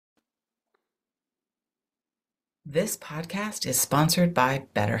This podcast is sponsored by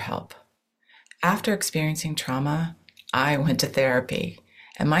BetterHelp. After experiencing trauma, I went to therapy,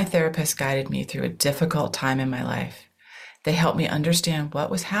 and my therapist guided me through a difficult time in my life. They helped me understand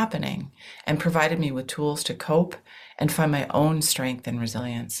what was happening and provided me with tools to cope and find my own strength and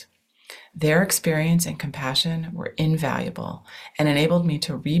resilience. Their experience and compassion were invaluable and enabled me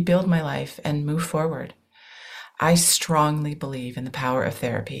to rebuild my life and move forward. I strongly believe in the power of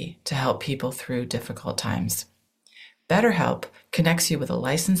therapy to help people through difficult times. BetterHelp connects you with a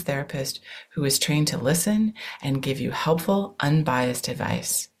licensed therapist who is trained to listen and give you helpful, unbiased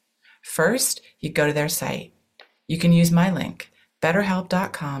advice. First, you go to their site. You can use my link,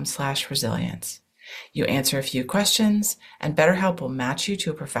 betterhelp.com/resilience. You answer a few questions, and BetterHelp will match you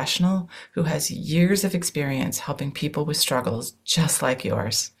to a professional who has years of experience helping people with struggles just like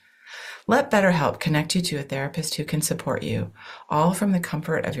yours. Let BetterHelp connect you to a therapist who can support you, all from the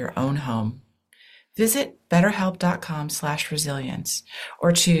comfort of your own home. Visit betterhelp.com/resilience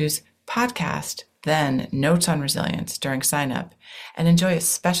or choose podcast, then Notes on Resilience during sign up and enjoy a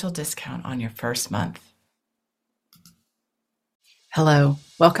special discount on your first month. Hello,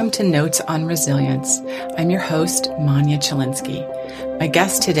 welcome to Notes on Resilience. I'm your host, Manya Chilinsky. My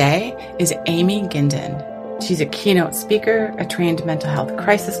guest today is Aimee Gindin. She's a keynote speaker, a trained mental health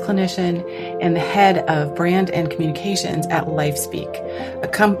crisis clinician, and the head of brand and communications at LifeSpeak, a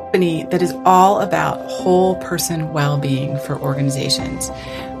company that is all about whole person well-being for organizations.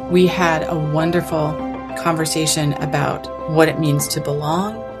 We had a wonderful conversation about what it means to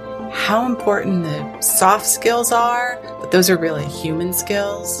belong, how important the soft skills are, but those are really human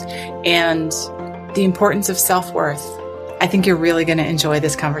skills, and the importance of self-worth. I think you're really going to enjoy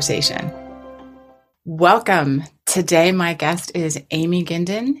this conversation. Welcome. Today, my guest is Aimee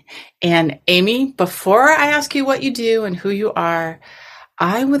Gindin. And Aimee, before I ask you what you do and who you are,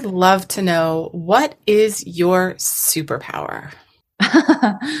 I would love to know, what is your superpower?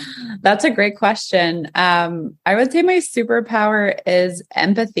 That's a great question. I would say my superpower is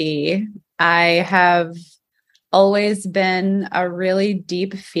empathy. I have always been a really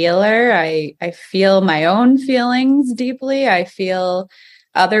deep feeler. I feel my own feelings deeply. I feel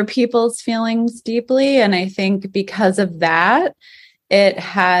other people's feelings deeply. And I think because of that, it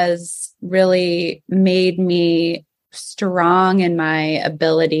has really made me strong in my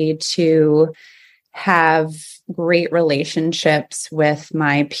ability to have great relationships with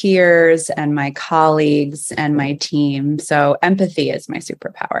my peers and my colleagues and my team. So empathy is my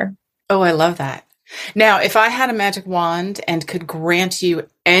superpower. Oh, I love that. Now, if I had a magic wand and could grant you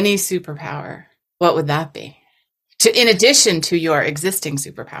any superpower, what would that be? In addition to your existing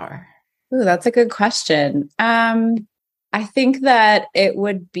superpower? Ooh, that's a good question. I think that it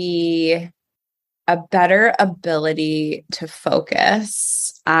would be a better ability to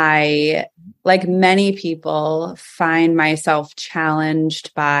focus. I, like many people, find myself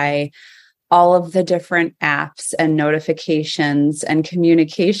challenged by all of the different apps and notifications and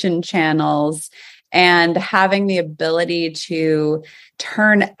communication channels, and having the ability to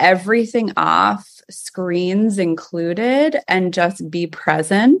turn everything off, screens included, and just be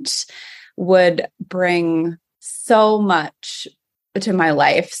present would bring so much to my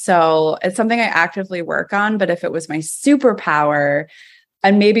life. So it's something I actively work on, but if it was my superpower,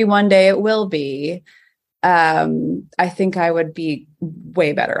 and maybe one day it will be, I think I would be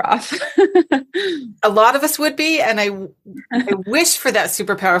way better off. A lot of us would be, and I wish for that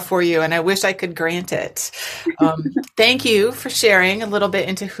superpower for you, and I wish I could grant it. Thank you for sharing a little bit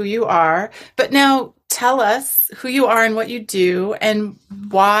into who you are. But now tell us who you are and what you do and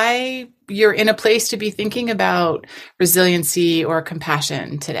why you're in a place to be thinking about resiliency or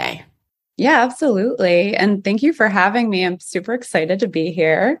compassion today. Yeah, absolutely. And thank you for having me. I'm super excited to be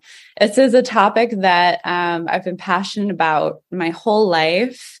here. This is a topic that I've been passionate about my whole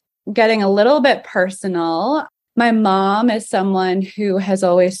life. Getting a little bit personal, my mom is someone who has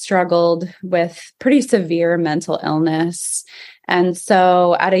always struggled with pretty severe mental illness. And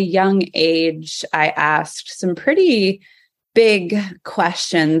so at a young age, I asked some pretty big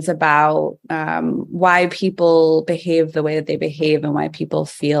questions about why people behave the way that they behave and why people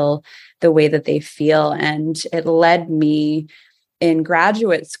feel the way that they feel. And it led me in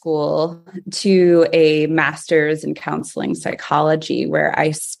graduate school to a master's in counseling psychology, where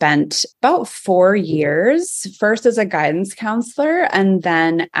I spent about 4 years, first as a guidance counselor and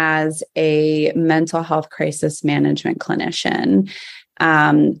then as a mental health crisis management clinician.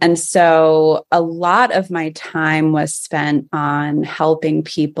 And so a lot of my time was spent on helping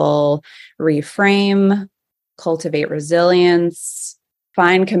people reframe, cultivate resilience,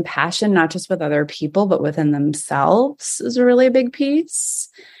 find compassion, not just with other people, but within themselves is a really big piece.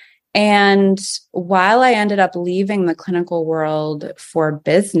 And while I ended up leaving the clinical world for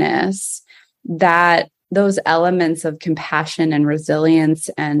business, that those elements of compassion and resilience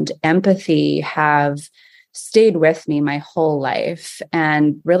and empathy have stayed with me my whole life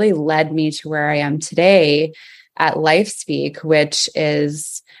and really led me to where I am today at LifeSpeak, which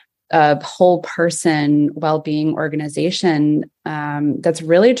is a whole person well-being organization that's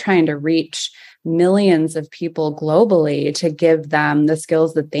really trying to reach millions of people globally to give them the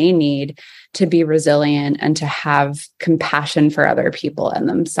skills that they need to be resilient and to have compassion for other people and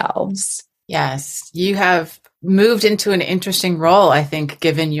themselves. Yes, you have moved into an interesting role, I think,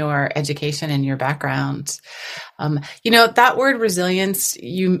 given your education and your background. That word resilience,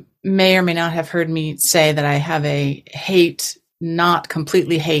 you may or may not have heard me say that I have a not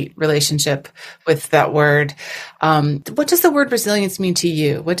completely hate relationship with that word. What does the word resilience mean to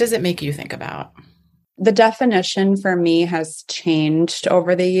you? What does it make you think about? The definition for me has changed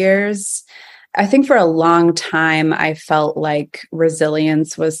over the years. I think for a long time, I felt like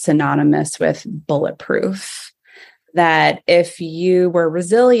resilience was synonymous with bulletproof. That if you were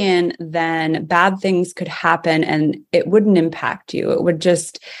resilient, then bad things could happen and it wouldn't impact you. It would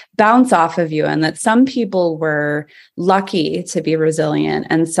just bounce off of you. And that some people were lucky to be resilient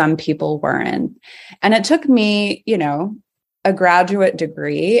and some people weren't. And it took me, a graduate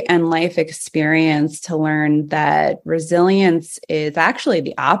degree and life experience to learn that resilience is actually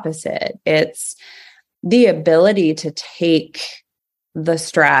the opposite. It's the ability to take the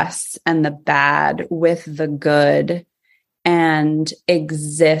stress and the bad with the good and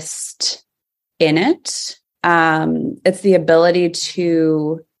exist in it. It's the ability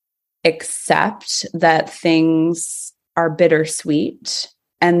to accept that things are bittersweet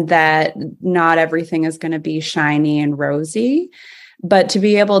and that not everything is going to be shiny and rosy, but to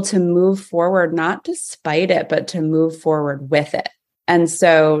be able to move forward, not despite it, but to move forward with it. And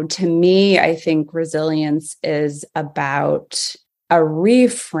so to me, I think resilience is about a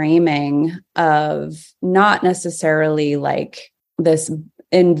reframing of not necessarily like this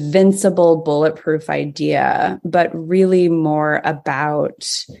invincible bulletproof idea, but really more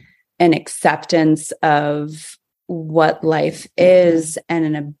about an acceptance of what life is and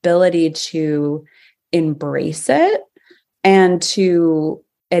an ability to embrace it and to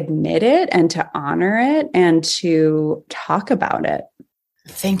admit it and to honor it and to talk about it.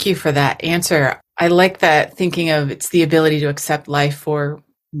 Thank you for that answer. I like that thinking of it's the ability to accept life for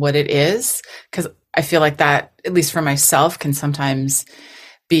what it is, because I feel like that, at least for myself, can sometimes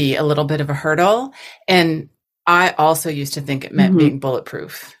be a little bit of a hurdle. And I also used to think it meant being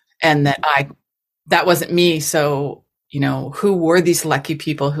bulletproof and that wasn't me. So, who were these lucky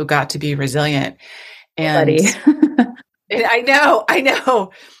people who got to be resilient? And I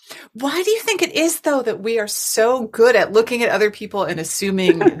know. Why do you think it is, though, that we are so good at looking at other people and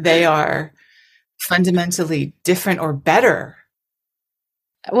assuming they are fundamentally different or better?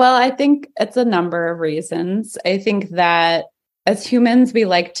 Well, I think it's a number of reasons. I think that as humans, we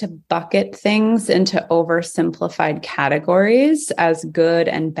like to bucket things into oversimplified categories as good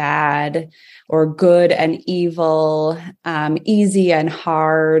and bad, or good and evil, easy and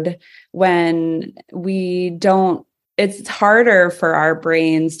hard, when we don't. It's harder for our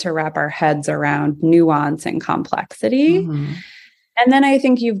brains to wrap our heads around nuance and complexity. Mm-hmm. And then I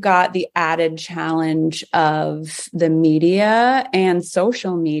think you've got the added challenge of the media and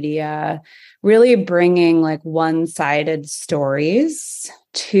social media really bringing like one-sided stories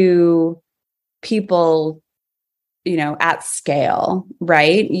to people, at scale,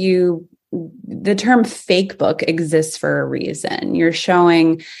 right? The term fake book exists for a reason. You're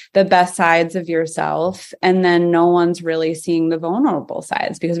showing the best sides of yourself, and then no one's really seeing the vulnerable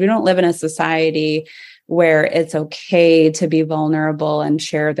sides, because we don't live in a society where it's okay to be vulnerable and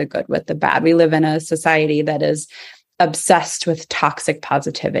share the good with the bad. We live in a society that is obsessed with toxic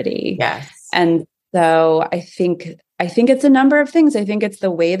positivity. Yes. And so I think it's a number of things. I think it's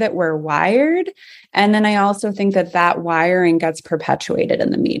the way that we're wired. And then I also think that wiring gets perpetuated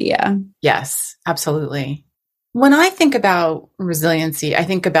in the media. Yes, absolutely. When I think about resiliency, I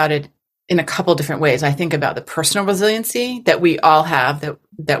think about it in a couple different ways. I think about the personal resiliency that we all have,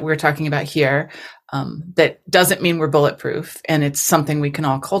 that we're talking about here. That doesn't mean we're bulletproof, and it's something we can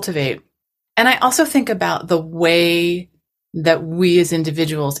all cultivate. And I also think about the way that we as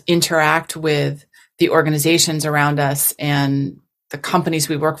individuals interact with the organizations around us and the companies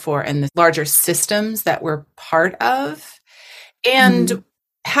we work for and the larger systems that we're part of. And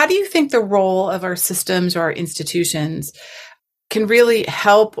how do you think the role of our systems or our institutions can really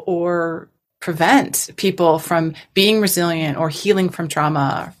help or prevent people from being resilient or healing from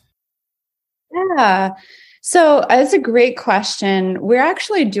trauma? Yeah. So it's a great question. We're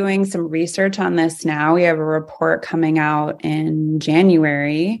actually doing some research on this now. We have a report coming out in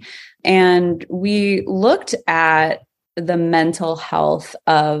January, and we looked at the mental health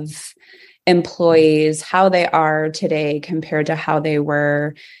of employees, how they are today compared to how they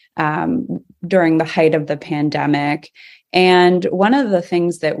were during the height of the pandemic. And one of the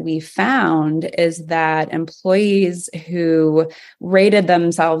things that we found is that employees who rated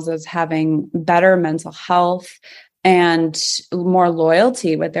themselves as having better mental health and more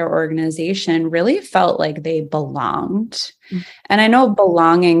loyalty with their organization really felt like they belonged. Mm-hmm. And I know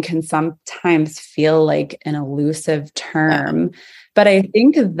belonging can sometimes feel like an elusive term, but I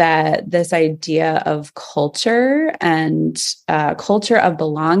think that this idea of culture and culture of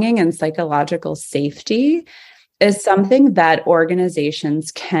belonging and psychological safety is something that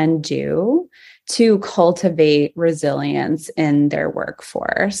organizations can do to cultivate resilience in their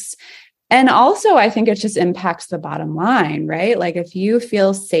workforce. And also, I think it just impacts the bottom line, right? Like if you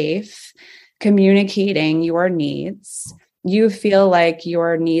feel safe communicating your needs, you feel like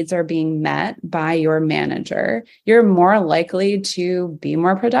your needs are being met by your manager, you're more likely to be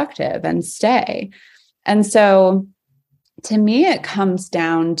more productive and stay. And so to me, it comes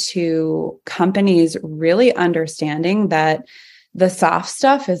down to companies really understanding that the soft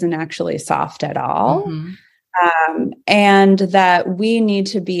stuff isn't actually soft at all. Mm-hmm. And that we need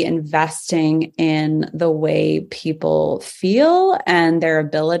to be investing in the way people feel and their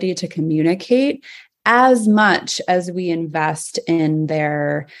ability to communicate as much as we invest in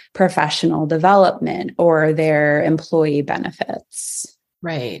their professional development or their employee benefits.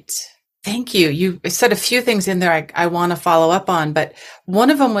 Right. Thank you. You said a few things in there I want to follow up on, but one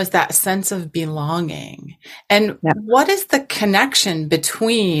of them was that sense of belonging. And what is the connection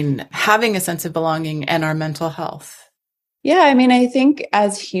between having a sense of belonging and our mental health? Yeah, I mean, I think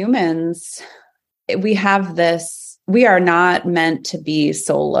as humans, we are not meant to be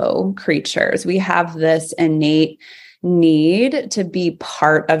solo creatures. We have this innate need to be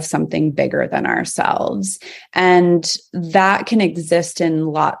part of something bigger than ourselves. And that can exist in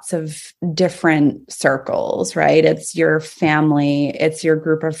lots of different circles, right? It's your family, it's your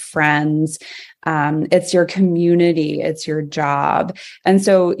group of friends, it's your community, it's your job. And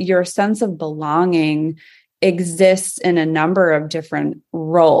so your sense of belonging exists in a number of different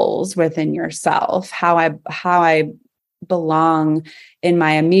roles within yourself. How I belong in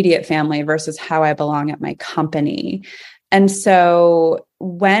my immediate family versus how I belong at my company. And so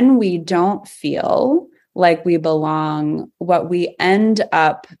when we don't feel like we belong, what we end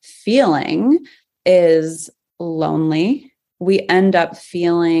up feeling is lonely. We end up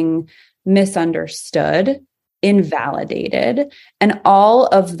feeling misunderstood, invalidated, and all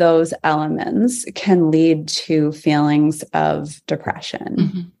of those elements can lead to feelings of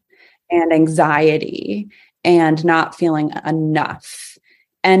depression and anxiety and not feeling enough.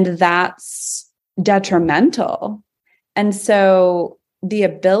 And that's detrimental. And so the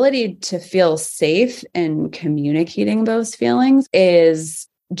ability to feel safe in communicating those feelings is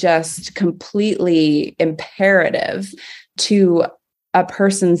just completely imperative to a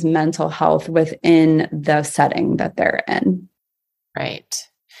person's mental health within the setting that they're in. Right.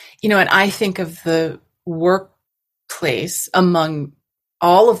 And I think of the workplace among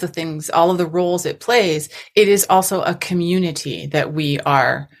all of the things, all of the roles it plays, it is also a community that we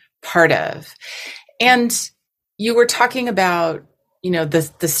are part of. And you were talking about,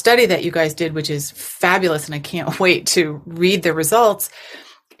 the study that you guys did, which is fabulous, and I can't wait to read the results,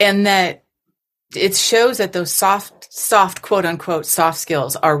 and that it shows that those soft, quote unquote, soft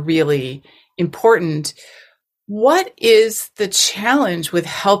skills are really important. What is the challenge with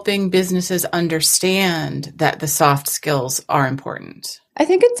helping businesses understand that the soft skills are important? I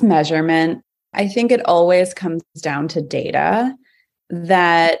think it's measurement. I think it always comes down to data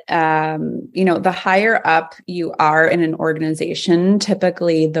that, the higher up you are in an organization,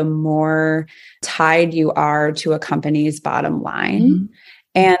 typically the more tied you are to a company's bottom line. Mm-hmm.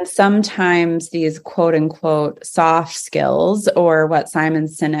 And sometimes these quote unquote soft skills, or what Simon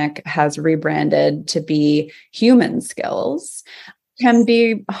Sinek has rebranded to be human skills, can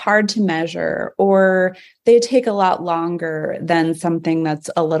be hard to measure, or they take a lot longer than something that's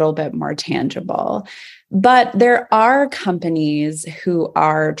a little bit more tangible. But there are companies who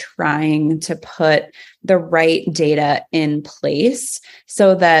are trying to put the right data in place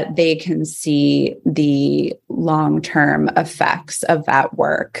so that they can see the long-term effects of that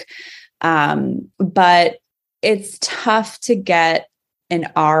work. But it's tough to get an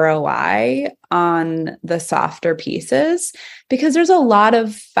ROI on the softer pieces because there's a lot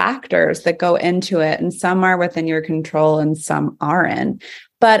of factors that go into it, and some are within your control and some aren't.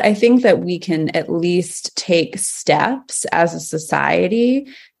 But I think that we can at least take steps as a society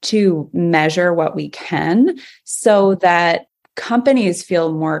to measure what we can so that companies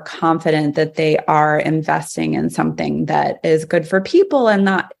feel more confident that they are investing in something that is good for people and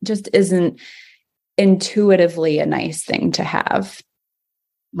not just isn't intuitively a nice thing to have.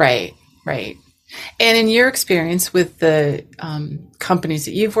 Right, right. And in your experience with the companies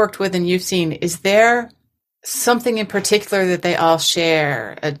that you've worked with and you've seen, is there something in particular that they all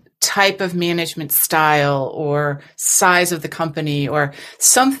share, a type of management style or size of the company or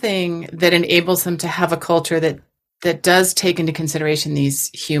something that enables them to have a culture that does take into consideration these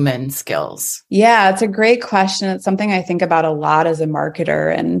human skills? Yeah, it's a great question. It's something I think about a lot as a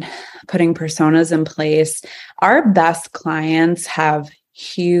marketer and putting personas in place. Our best clients have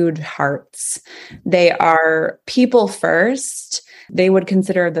huge hearts. They are people first. They would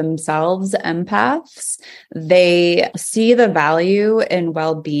consider themselves empaths. They see the value in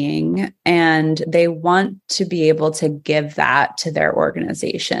well-being and they want to be able to give that to their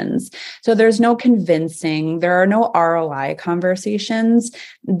organizations. So there's no convincing, there are no ROI conversations.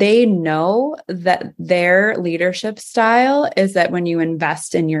 They know that their leadership style is that when you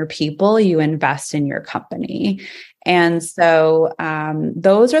invest in your people, you invest in your company. And so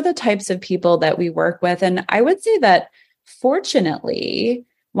those are the types of people that we work with. And I would say that fortunately,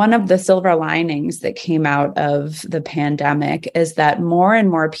 one of the silver linings that came out of the pandemic is that more and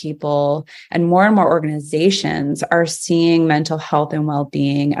more people and more organizations are seeing mental health and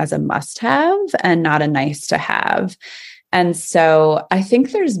well-being as a must-have and not a nice-to-have. And so I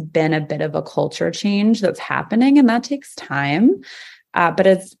think there's been a bit of a culture change that's happening, and that takes time. But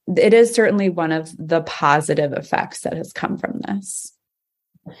it is certainly one of the positive effects that has come from this.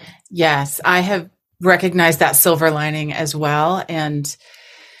 Yes, I have recognized that silver lining as well and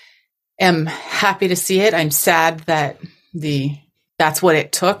am happy to see it. I'm sad that that's what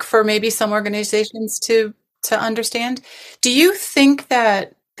it took for maybe some organizations to understand. Do you think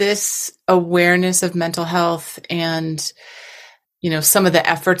that this awareness of mental health and some of the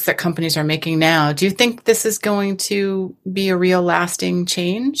efforts that companies are making now, do you think this is going to be a real lasting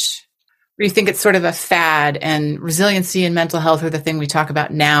change? Or do you think it's sort of a fad and resiliency and mental health are the thing we talk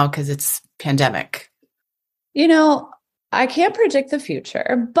about now because it's pandemic? I can't predict the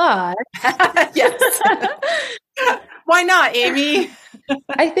future, but yes. Why not, Aimee?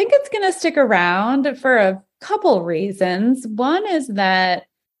 I think it's going to stick around for a couple reasons. One is that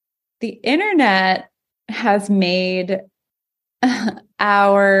the internet has made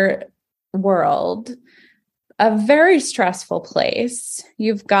our world a very stressful place.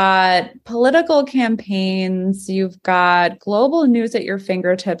 You've got political campaigns, you've got global news at your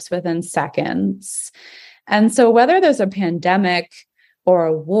fingertips within seconds. And so whether there's a pandemic or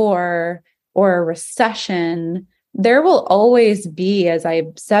a war or a recession, there will always be, as I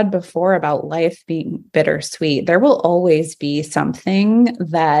said before about life being bittersweet, there will always be something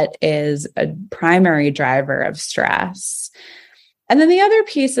that is a primary driver of stress. And then the other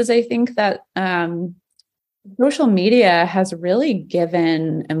piece is I think that social media has really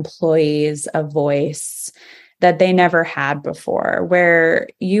given employees a voice that they never had before, where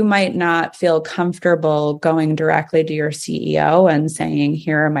you might not feel comfortable going directly to your CEO and saying,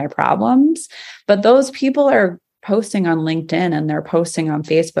 here are my problems. But those people are posting on LinkedIn and they're posting on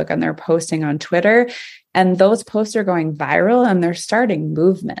Facebook and they're posting on Twitter. And those posts are going viral and they're starting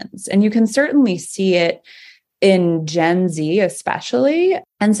movements. And you can certainly see it in Gen Z, especially.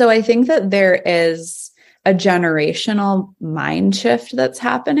 And so I think that there is a generational mind shift that's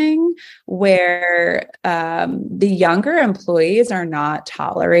happening where the younger employees are not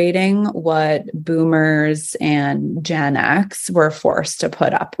tolerating what boomers and Gen X were forced to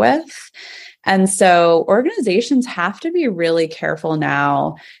put up with. And so organizations have to be really careful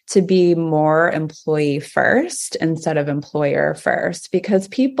now to be more employee first instead of employer first, because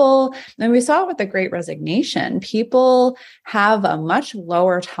people, and we saw it with the Great Resignation, people have a much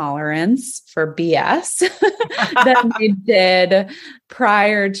lower tolerance for BS than they did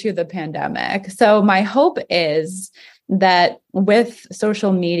prior to the pandemic. So my hope is that with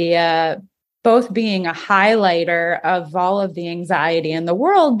social media, both being a highlighter of all of the anxiety in the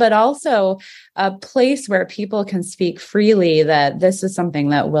world, but also a place where people can speak freely, that this is something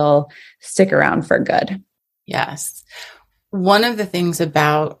that will stick around for good. Yes. One of the things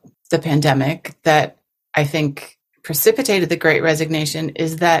about the pandemic that I think precipitated the Great Resignation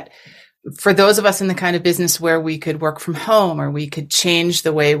is that for those of us in the kind of business where we could work from home or we could change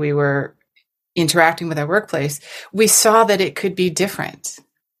the way we were interacting with our workplace, we saw that it could be different.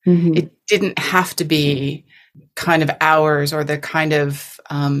 Mm-hmm. It didn't have to be kind of hours or the kind of,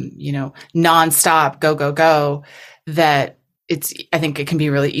 nonstop go, go, go that I think it can be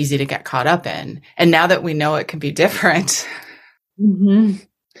really easy to get caught up in. And now that we know it can be different. Mm-hmm.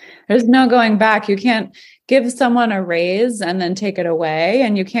 There's no going back. You can't give someone a raise and then take it away.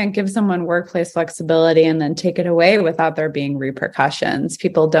 And you can't give someone workplace flexibility and then take it away without there being repercussions.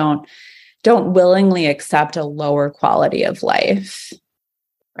 People don't willingly accept a lower quality of life.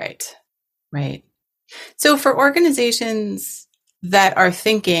 Right. Right. So for organizations that are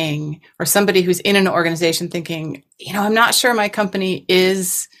thinking, or somebody who's in an organization thinking, I'm not sure my company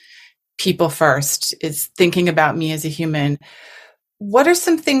is people first, is thinking about me as a human, what are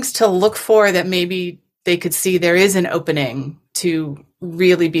some things to look for that maybe they could see there is an opening to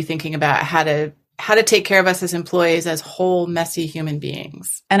really be thinking about how to take care of us as employees, as whole, messy human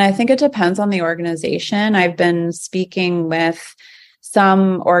beings? And I think it depends on the organization. I've been speaking with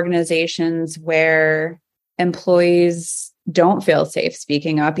some organizations where employees don't feel safe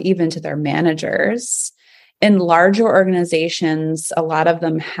speaking up, even to their managers. In larger organizations, a lot of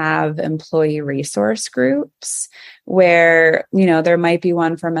them have employee resource groups where, there might be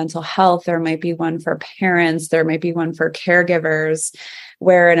one for mental health, there might be one for parents, there might be one for caregivers,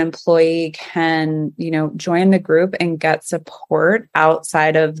 where an employee can, join the group and get support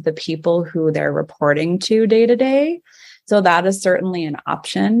outside of the people who they're reporting to day to day. So that is certainly an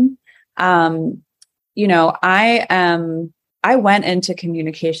option. I went into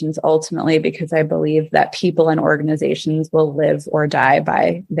communications ultimately because I believe that people and organizations will live or die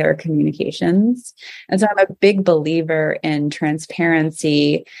by their communications. And so I'm a big believer in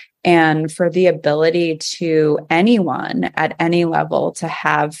transparency and for the ability to anyone at any level to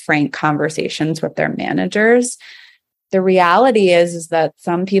have frank conversations with their managers. The reality is that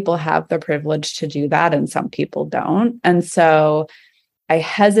some people have the privilege to do that and some people don't. And so I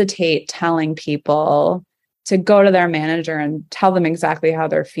hesitate telling people to go to their manager and tell them exactly how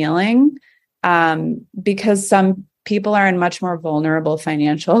they're feeling, because some people are in much more vulnerable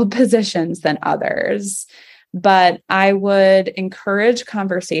financial positions than others. But I would encourage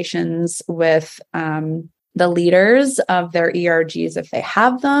conversations with the leaders of their ERGs if they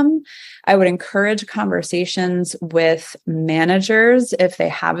have them. I would encourage conversations with managers if they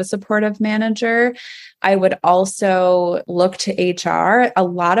have a supportive manager. I would also look to HR. A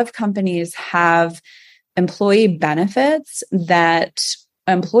lot of companies have employee benefits that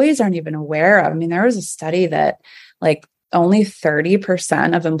employees aren't even aware of. I mean, there was a study that only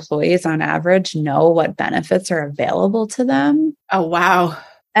 30% of employees on average know what benefits are available to them. Oh, wow.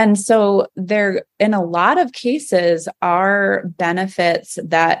 And so there, in a lot of cases, are benefits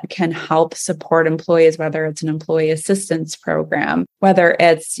that can help support employees, whether it's an employee assistance program, whether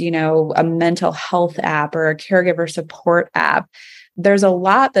it's, a mental health app or a caregiver support app. There's a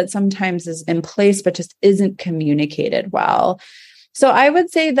lot that sometimes is in place, but just isn't communicated well. So I would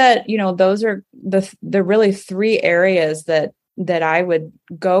say that, those are the really three areas that I would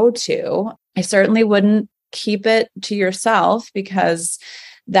go to. I certainly wouldn't keep it to yourself because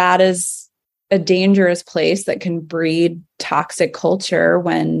that is a dangerous place that can breed toxic culture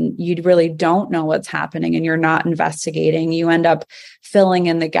when you really don't know what's happening and you're not investigating. You end up filling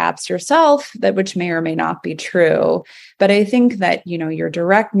in the gaps yourself, which may or may not be true. But I think that, your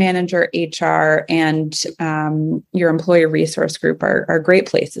direct manager, HR, and your employee resource group are great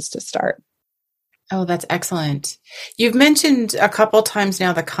places to start. Oh, that's excellent. You've mentioned a couple times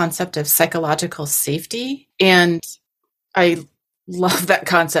now the concept of psychological safety. And I love that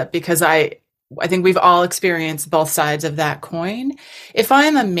concept because I think we've all experienced both sides of that coin. If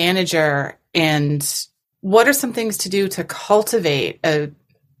I'm a manager, and what are some things to do to cultivate a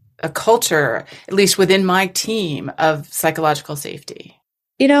culture, at least within my team, of psychological safety?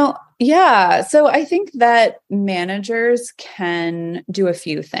 Yeah. So I think that managers can do a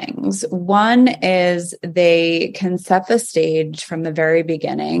few things. One is they can set the stage from the very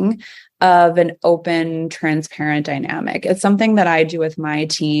beginning of an open, transparent dynamic. It's something that I do with my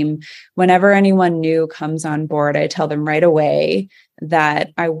team. Whenever anyone new comes on board, I tell them right away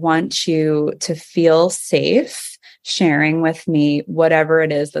that I want you to feel safe sharing with me whatever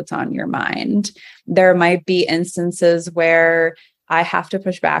it is that's on your mind. There might be instances where I have to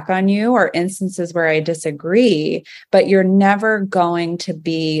push back on you or instances where I disagree, but you're never going to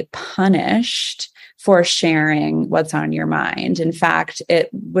be punished for sharing what's on your mind. In fact, it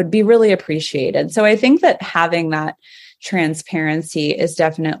would be really appreciated. So I think that having that transparency is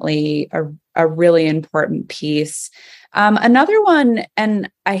definitely a really important piece. Another one, and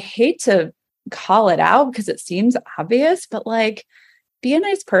I hate to call it out because it seems obvious, but be a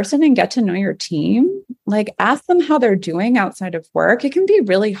nice person and get to know your team. Ask them how they're doing outside of work. It can be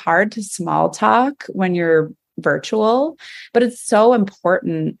really hard to small talk when you're virtual, but it's so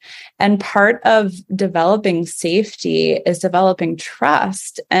important. And part of developing safety is developing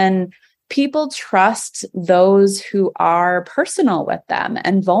trust. And people trust those who are personal with them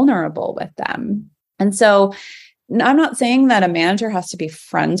and vulnerable with them. And so I'm not saying that a manager has to be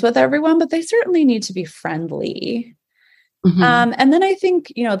friends with everyone, but they certainly need to be friendly. And then I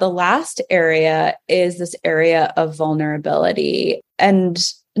think, the last area is this area of vulnerability, and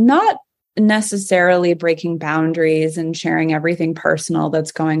not necessarily breaking boundaries and sharing everything personal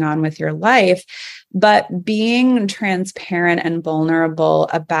that's going on with your life, but being transparent and vulnerable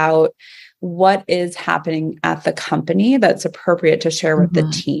about what is happening at the company that's appropriate to share with the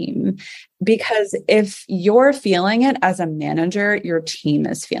team. Because if you're feeling it as a manager, your team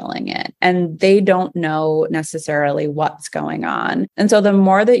is feeling it, and they don't know necessarily what's going on. And so the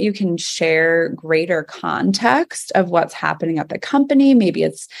more that you can share greater context of what's happening at the company, maybe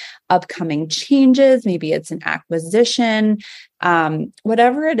it's upcoming changes, maybe it's an acquisition,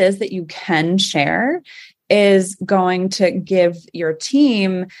 whatever it is that you can share, is going to give your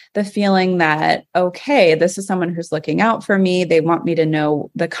team the feeling that, okay, this is someone who's looking out for me. They want me to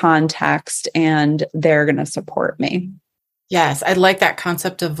know the context and they're going to support me. Yes, I like that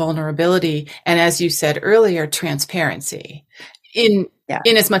concept of vulnerability. And as you said earlier, transparency in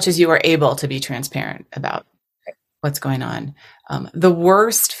as much as you are able to be transparent about what's going on. The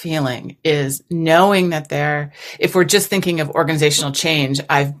worst feeling is knowing that if we're just thinking of organizational change,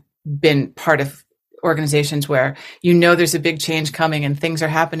 I've been part of organizations where there's a big change coming and things are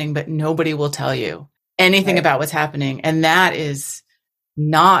happening, but nobody will tell you anything about what's happening. And that is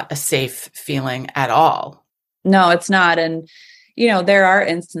not a safe feeling at all. No, it's not. And, there are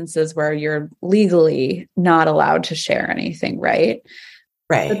instances where you're legally not allowed to share anything, right?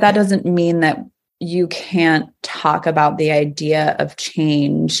 Right. But that doesn't mean that you can't talk about the idea of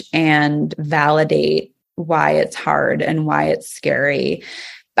change and validate why it's hard and why it's scary.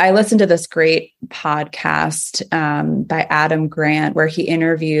 I listened to this great podcast by Adam Grant, where he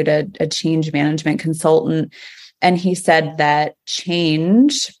interviewed a change management consultant. And he said that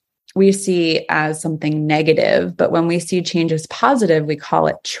change we see as something negative, but when we see change as positive, we call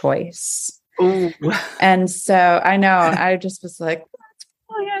it choice. Ooh. And so I know, I just was like,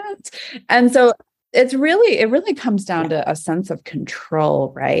 what? And so it really comes down to a sense of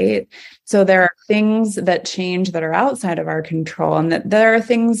control, right? So there are things that change that are outside of our control, and that there are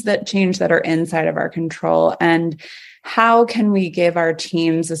things that change that are inside of our control. And how can we give our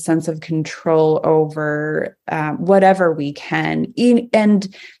teams a sense of control over whatever we can?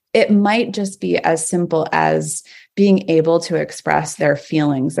 And it might just be as simple as being able to express their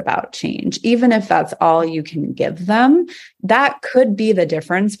feelings about change. Even if that's all you can give them, that could be the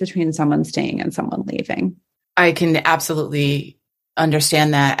difference between someone staying and someone leaving. I can absolutely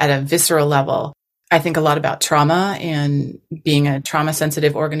understand that at a visceral level. I think a lot about trauma and being a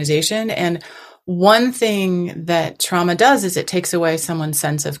trauma-sensitive organization. And one thing that trauma does is it takes away someone's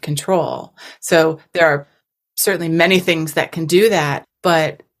sense of control. So there are certainly many things that can do that,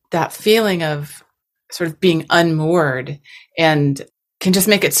 but that feeling of sort of being unmoored and can just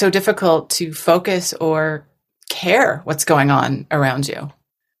make it so difficult to focus or care what's going on around you.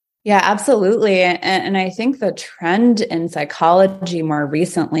 Yeah, absolutely. And I think the trend in psychology more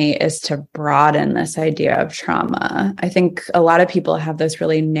recently is to broaden this idea of trauma. I think a lot of people have this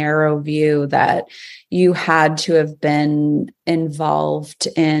really narrow view that you had to have been involved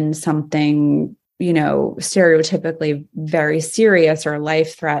in something, stereotypically very serious or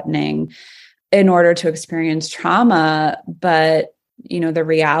life-threatening in order to experience trauma. But the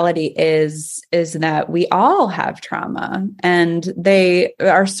reality is that we all have trauma, and they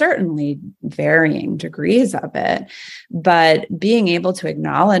are certainly varying degrees of it. But being able to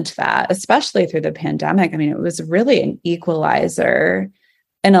acknowledge that, especially through the pandemic, it was really an equalizer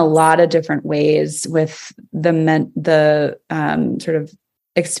in a lot of different ways with the sort of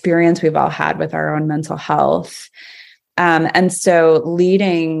experience we've all had with our own mental health. And so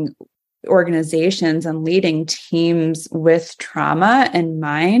leading organizations and leading teams with trauma in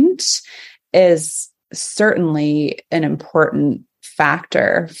mind is certainly an important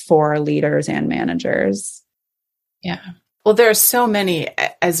factor for leaders and managers. Yeah. Well, there are so many,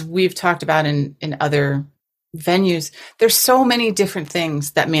 as we've talked about in other venues, there's so many different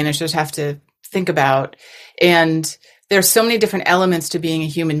things that managers have to think about. And there's so many different elements to being a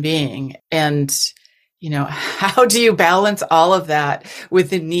human being. And how do you balance all of that with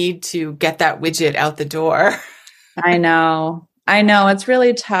the need to get that widget out the door? I know. It's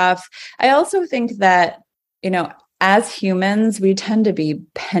really tough. I also think that, as humans, we tend to be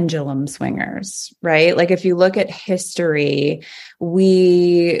pendulum swingers, right? Like if you look at history,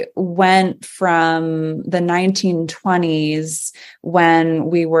 we went from the 1920s when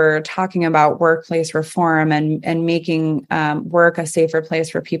we were talking about workplace reform and making work a safer place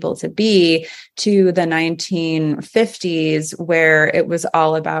for people to be, to the 1950s, where it was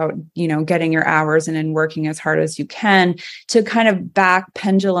all about, getting your hours in and working as hard as you can, to kind of back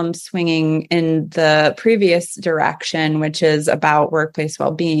pendulum swinging in the previous direction, which is about workplace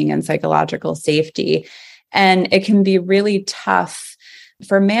well-being and psychological safety. And it can be really tough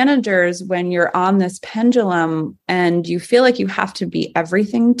for managers when you're on this pendulum and you feel like you have to be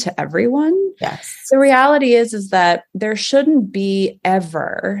everything to everyone. Yes. The reality is that there shouldn't be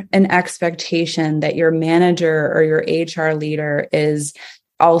ever an expectation that your manager or your HR leader is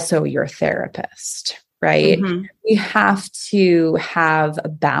also your therapist. Right? Mm-hmm. We have to have a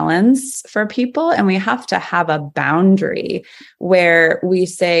balance for people, and we have to have a boundary where we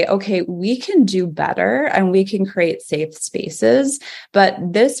say, okay, we can do better and we can create safe spaces, but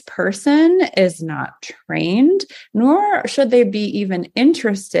this person is not trained, nor should they be even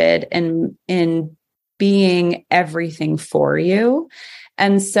interested in being everything for you.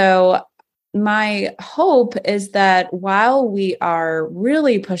 And so my hope is that while we are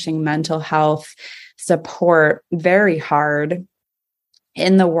really pushing mental health support very hard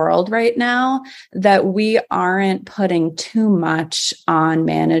in the world right now, that we aren't putting too much on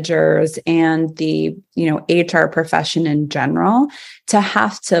managers and the, HR profession in general to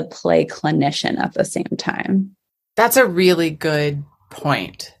have to play clinician at the same time. That's a really good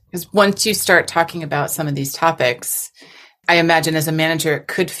point. Because once you start talking about some of these topics, I imagine as a manager, it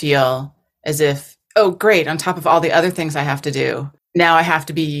could feel as if, oh, great, on top of all the other things I have to do, now I have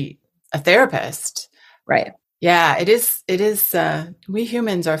to be a therapist. Right. Yeah, it is. We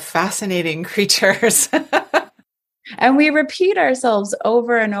humans are fascinating creatures. And we repeat ourselves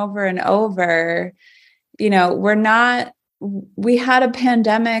over and over and over. We had a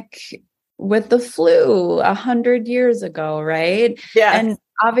pandemic with the flu 100 years ago, right? Yeah. And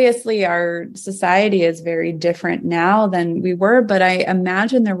obviously our society is very different now than we were, but I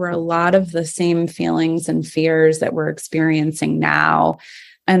imagine there were a lot of the same feelings and fears that we're experiencing now.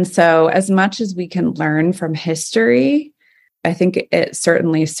 And so as much as we can learn from history, I think it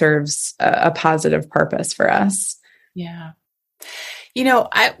certainly serves a positive purpose for us. Yeah.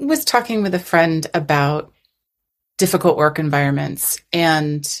 I was talking with a friend about difficult work environments,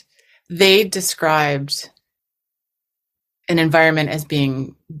 and they described an environment as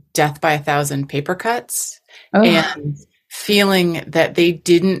being death by 1,000 paper cuts, and feeling that they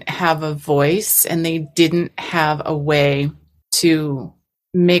didn't have a voice and they didn't have a way to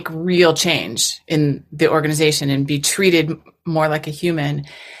make real change in the organization and be treated more like a human.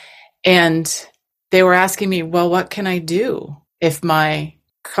 And they were asking me, well, what can I do if my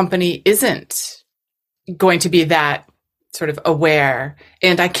company isn't going to be that sort of aware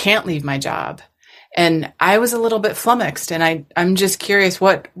and I can't leave my job? And I was a little bit flummoxed, and I'm just curious,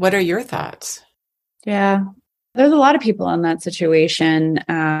 what are your thoughts? Yeah. There's a lot of people in that situation.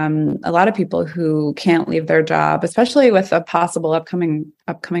 A lot of people who can't leave their job, especially with a possible upcoming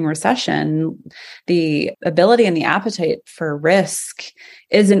recession. The ability and the appetite for risk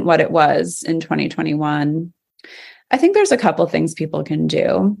isn't what it was in 2021. I think there's a couple of things people can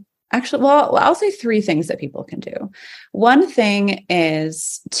do. Actually, well, I'll say three things that people can do. One thing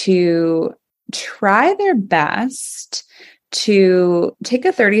is to try their best to take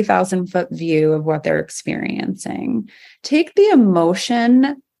a 30,000-foot view of what they're experiencing. Take the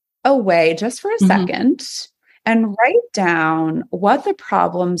emotion away just for a second and write down what the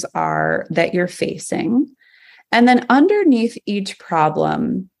problems are that you're facing. And then underneath each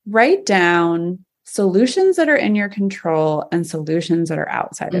problem, write down solutions that are in your control and solutions that are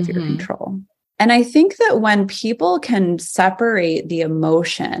outside of your control. And I think that when people can separate the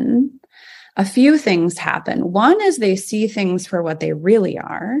emotion, a few things happen. One is they see things for what they really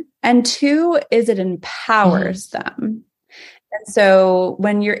are. And two is it empowers them. And so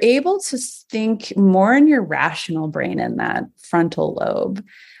when you're able to think more in your rational brain in that frontal lobe,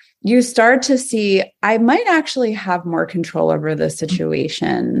 you start to see, I might actually have more control over the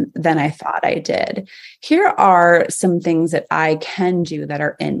situation than I thought I did. Here are some things that I can do that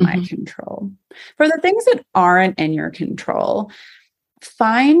are in my control. For the things that aren't in your control,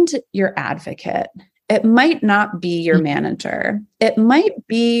 find your advocate. It might not be your manager. It might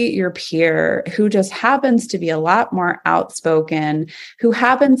be your peer who just happens to be a lot more outspoken, who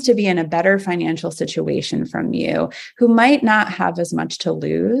happens to be in a better financial situation from you, who might not have as much to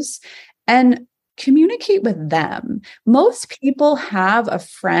lose. And communicate with them. Most people have a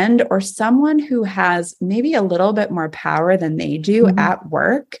friend or someone who has maybe a little bit more power than they do at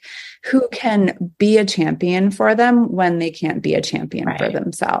work, who can be a champion for them when they can't be a champion for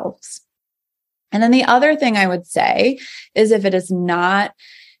themselves. And then the other thing I would say is, if it is not,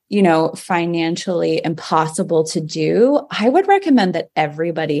 financially impossible to do, I would recommend that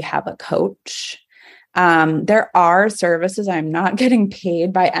everybody have a coach. There are services, I'm not getting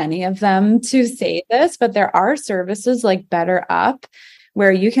paid by any of them to say this, but there are services like BetterUp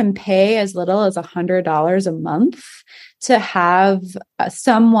where you can pay as little as $100 a month to have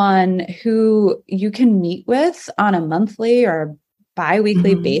someone who you can meet with on a monthly or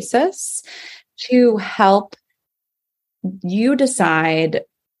bi-weekly basis to help you decide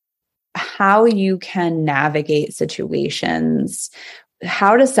how you can navigate situations,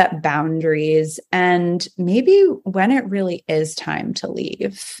 how to set boundaries, and maybe when it really is time to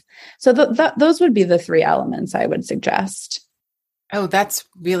leave. So those would be the 3 elements I would suggest. Oh, that's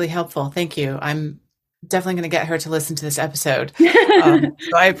really helpful. Thank you. I'm definitely going to get her to listen to this episode. So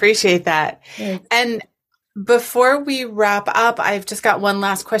I appreciate that. Yes. And before we wrap up, I've just got one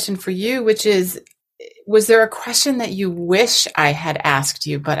last question for you, which is, was there a question that you wish I had asked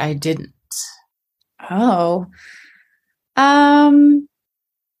you, but I didn't? Oh, I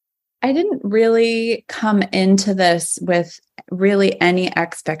didn't really come into this with really any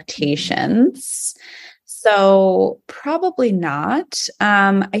expectations. So probably not.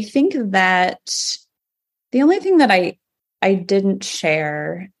 I think that the only thing that I didn't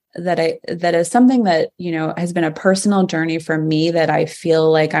share that is something that, has been a personal journey for me that I feel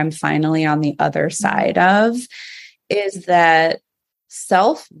like I'm finally on the other side of, is that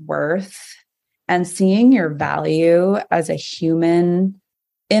self-worth and seeing your value as a human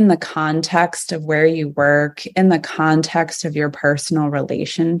in the context of where you work, in the context of your personal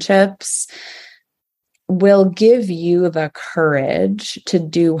relationships, will give you the courage to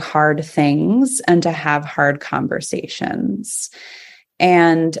do hard things and to have hard conversations.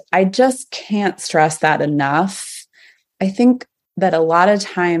 And I just can't stress that enough. I think that a lot of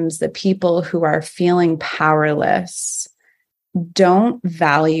times the people who are feeling powerless don't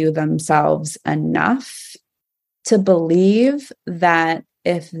value themselves enough to believe that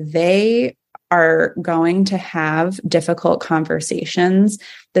if they are going to have difficult conversations,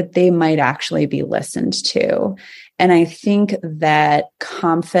 that they might actually be listened to. And I think that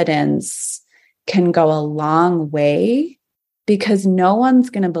confidence can go a long way, because no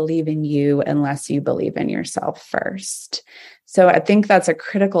one's going to believe in you unless you believe in yourself first. So I think that's a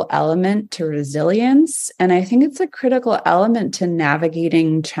critical element to resilience. And I think it's a critical element to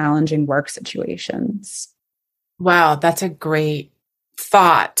navigating challenging work situations. Wow, that's a great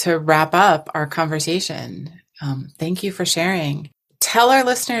thought to wrap up our conversation. Thank you for sharing. Tell our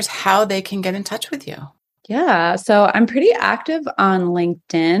listeners how they can get in touch with you. Yeah, so I'm pretty active on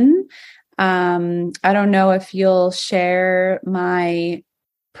LinkedIn. I don't know if you'll share my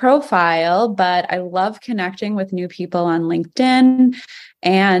profile, but I love connecting with new people on LinkedIn,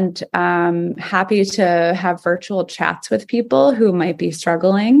 and happy to have virtual chats with people who might be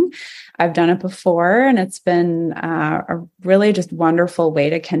struggling. I've done it before, and it's been a really just wonderful way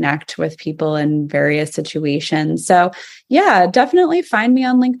to connect with people in various situations. So yeah, definitely find me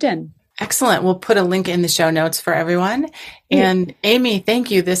on LinkedIn. Excellent. We'll put a link in the show notes for everyone. And Aimee, thank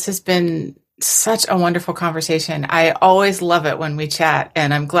you. This has been such a wonderful conversation. I always love it when we chat,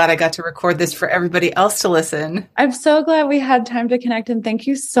 and I'm glad I got to record this for everybody else to listen. I'm so glad we had time to connect, and thank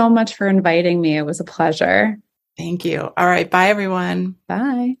you so much for inviting me. It was a pleasure. Thank you. All right. Bye, everyone.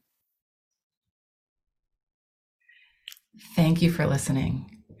 Bye. Thank you for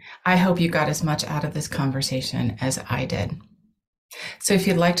listening. I hope you got as much out of this conversation as I did. So if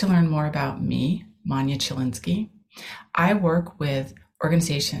you'd like to learn more about me, Manya Chilinsky, I work with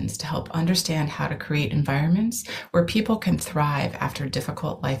organizations to help understand how to create environments where people can thrive after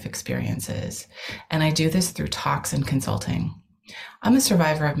difficult life experiences. And I do this through talks and consulting. I'm a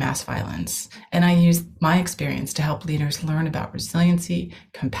survivor of mass violence, and I use my experience to help leaders learn about resiliency,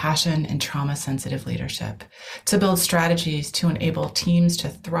 compassion, and trauma-sensitive leadership, to build strategies to enable teams to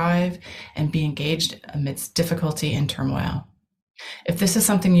thrive and be engaged amidst difficulty and turmoil. If this is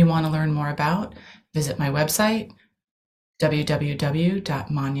something you want to learn more about, visit my website,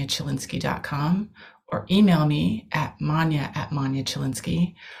 www.manyachilinsky.com, or email me at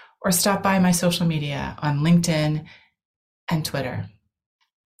manya@manyachilinsky, or stop by my social media on LinkedIn and Twitter.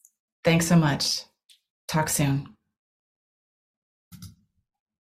 Thanks so much. Talk soon.